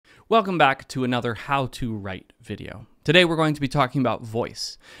Welcome back to another How to Write video. Today we're going to be talking about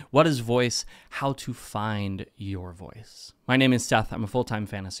voice. What is voice? How to find your voice. My name is Seth. I'm a full-time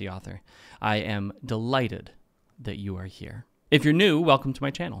fantasy author. I am delighted that you are here. If you're new, welcome to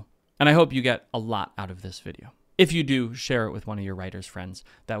my channel. And I hope you get a lot out of this video. If you do, share it with one of your writers' friends.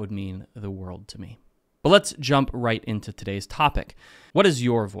 That would mean the world to me. But let's jump right into today's topic. What is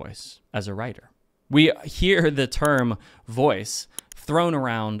your voice as a writer? We hear the term voice thrown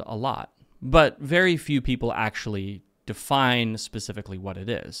around a lot, but very few people actually define specifically what it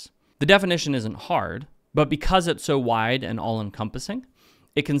is. The definition isn't hard, but because it's so wide and all-encompassing,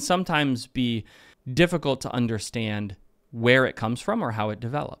 it can sometimes be difficult to understand where it comes from or how it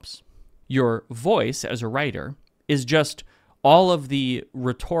develops. Your voice as a writer is just all of the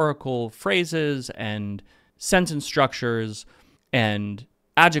rhetorical phrases and sentence structures and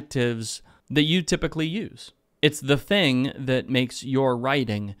adjectives that you typically use. It's the thing that makes your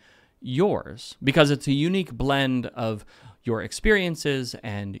writing yours because it's a unique blend of your experiences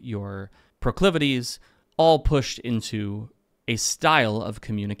and your proclivities all pushed into a style of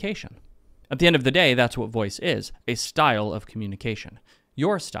communication. At the end of the day, that's what voice is, a style of communication,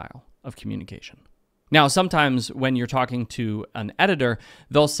 your style of communication. Now, sometimes when you're talking to an editor,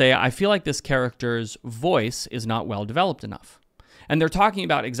 they'll say, I feel like this character's voice is not well developed enough. And they're talking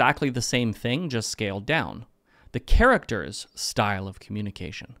about exactly the same thing, just scaled down. The character's style of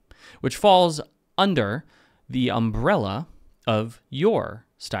communication, which falls under the umbrella of your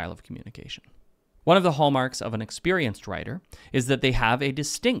style of communication. One of the hallmarks of an experienced writer is that they have a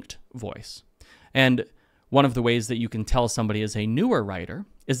distinct voice. And one of the ways that you can tell somebody is a newer writer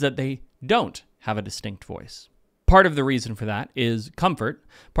is that they don't have a distinct voice. Part of the reason for that is comfort.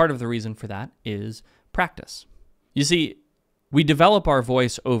 Part of the reason for that is practice. You see, we develop our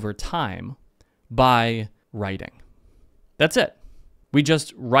voice over time by writing. That's it. We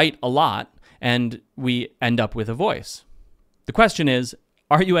just write a lot and we end up with a voice. The question is,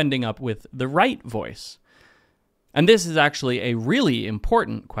 are you ending up with the right voice? And this is actually a really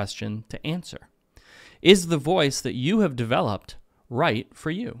important question to answer. Is the voice that you have developed right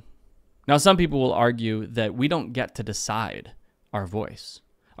for you? Now, some people will argue that we don't get to decide our voice.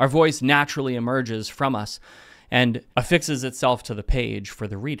 Our voice naturally emerges from us and affixes itself to the page for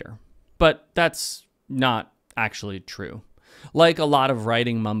the reader. But that's not actually true. Like a lot of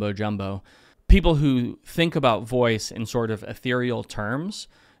writing mumbo jumbo, people who think about voice in sort of ethereal terms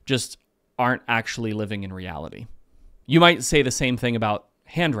just aren't actually living in reality. You might say the same thing about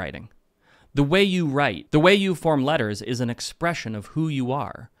handwriting. The way you write, the way you form letters is an expression of who you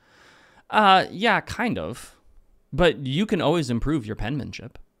are. Yeah, kind of. But you can always improve your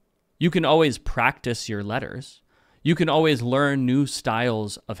penmanship. You can always practice your letters. You can always learn new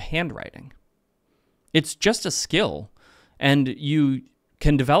styles of handwriting. It's just a skill, and you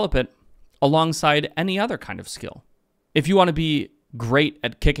can develop it alongside any other kind of skill. If you want to be great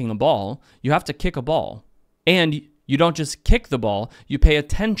at kicking a ball, you have to kick a ball. And you don't just kick the ball, you pay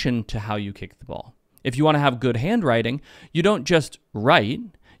attention to how you kick the ball. If you want to have good handwriting, you don't just write,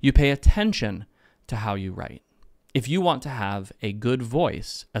 you pay attention to how you write. If you want to have a good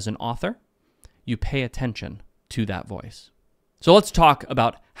voice as an author, you pay attention to that voice. So let's talk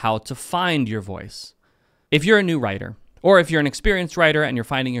about how to find your voice. If you're a new writer, or if you're an experienced writer and you're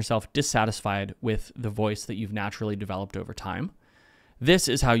finding yourself dissatisfied with the voice that you've naturally developed over time, this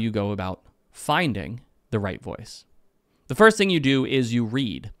is how you go about finding the right voice. The first thing you do is you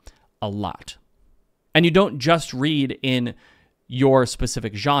read a lot. And you don't just read in your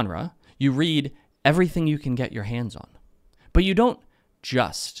specific genre, you read everything you can get your hands on. But you don't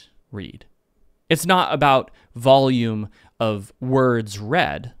just read. It's not about volume of words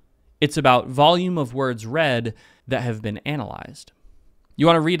read. It's about volume of words read that have been analyzed. You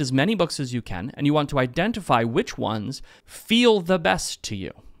want to read as many books as you can, and you want to identify which ones feel the best to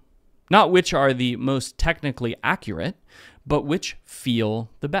you. Not which are the most technically accurate, but which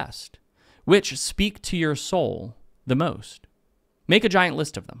feel the best. Which speak to your soul the most. Make a giant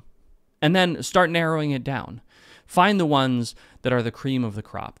list of them, and then start narrowing it down. Find the ones that are the cream of the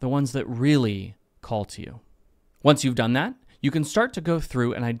crop, the ones that really call to you. Once you've done that, you can start to go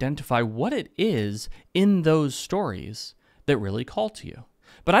through and identify what it is in those stories that really call to you.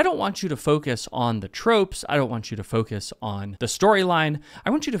 But I don't want you to focus on the tropes. I don't want you to focus on the storyline.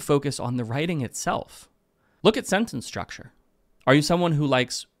 I want you to focus on the writing itself. Look at sentence structure. Are you someone who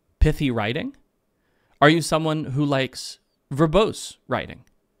likes pithy writing? Are you someone who likes verbose writing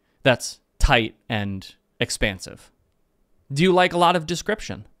that's tight and expansive? Do you like a lot of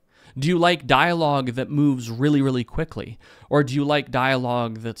description? Do you like dialogue that moves really, really quickly? Or do you like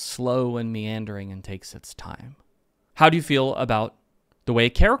dialogue that's slow and meandering and takes its time? How do you feel about the the way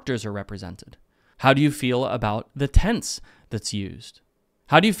characters are represented? How do you feel about the tense that's used?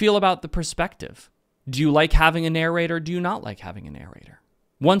 How do you feel about the perspective? Do you like having a narrator? Do you not like having a narrator?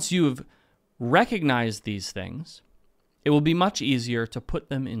 Once you've recognized these things, it will be much easier to put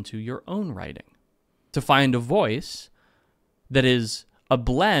them into your own writing, to find a voice that is a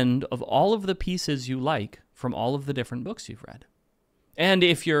blend of all of the pieces you like from all of the different books you've read. And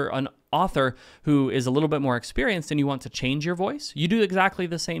if you're an author who is a little bit more experienced and you want to change your voice, you do exactly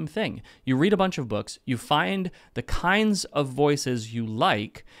the same thing. You read a bunch of books, you find the kinds of voices you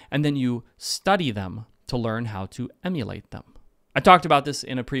like, and then you study them to learn how to emulate them. I talked about this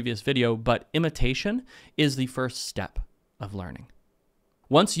in a previous video, but imitation is the first step of learning.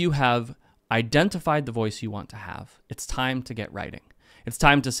 Once you have identified the voice you want to have, it's time to get writing. It's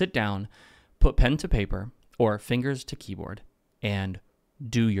time to sit down, put pen to paper or fingers to keyboard, and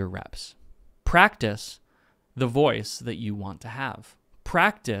do your reps. Practice the voice that you want to have.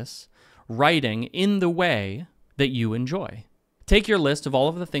 Practice writing in the way that you enjoy. Take your list of all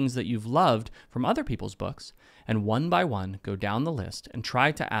of the things that you've loved from other people's books, and one by one go down the list and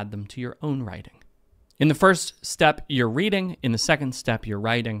try to add them to your own writing. In the first step, you're reading. In the second step, you're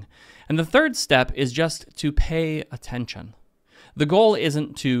writing. And the third step is just to pay attention. The goal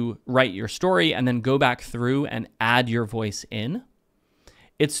isn't to write your story and then go back through and add your voice in.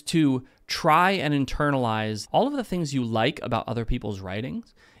 It's to try and internalize all of the things you like about other people's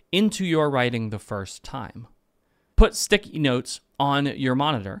writings into your writing the first time. Put sticky notes on your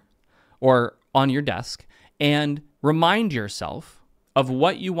monitor or on your desk and remind yourself of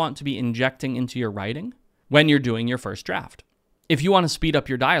what you want to be injecting into your writing when you're doing your first draft. If you want to speed up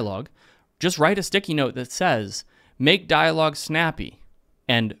your dialogue, just write a sticky note that says, "Make dialogue snappy,"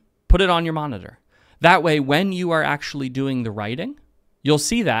 and put it on your monitor. That way, when you are actually doing the writing, you'll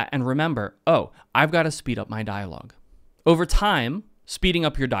see that and remember, oh, I've got to speed up my dialogue. Over time, speeding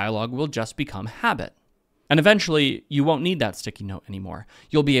up your dialogue will just become habit. And eventually, you won't need that sticky note anymore.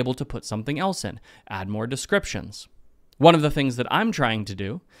 You'll be able to put something else in, add more descriptions. One of the things that I'm trying to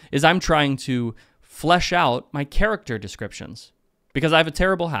do is I'm trying to flesh out my character descriptions because I have a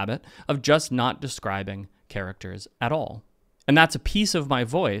terrible habit of just not describing characters at all. And that's a piece of my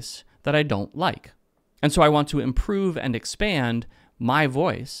voice that I don't like. And so I want to improve and expand my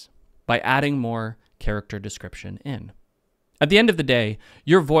voice by adding more character description in. At the end of the day,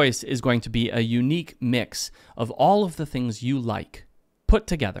 your voice is going to be a unique mix of all of the things you like, put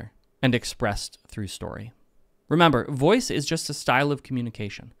together and expressed through story. Remember, voice is just a style of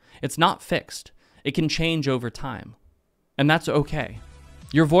communication. It's not fixed. It can change over time, and that's okay.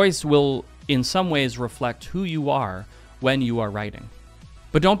 Your voice will, in some ways, reflect who you are when you are writing.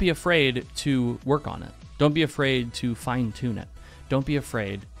 But don't be afraid to work on it. Don't be afraid to fine-tune it. Don't be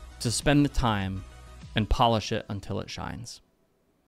afraid to spend the time and polish it until it shines.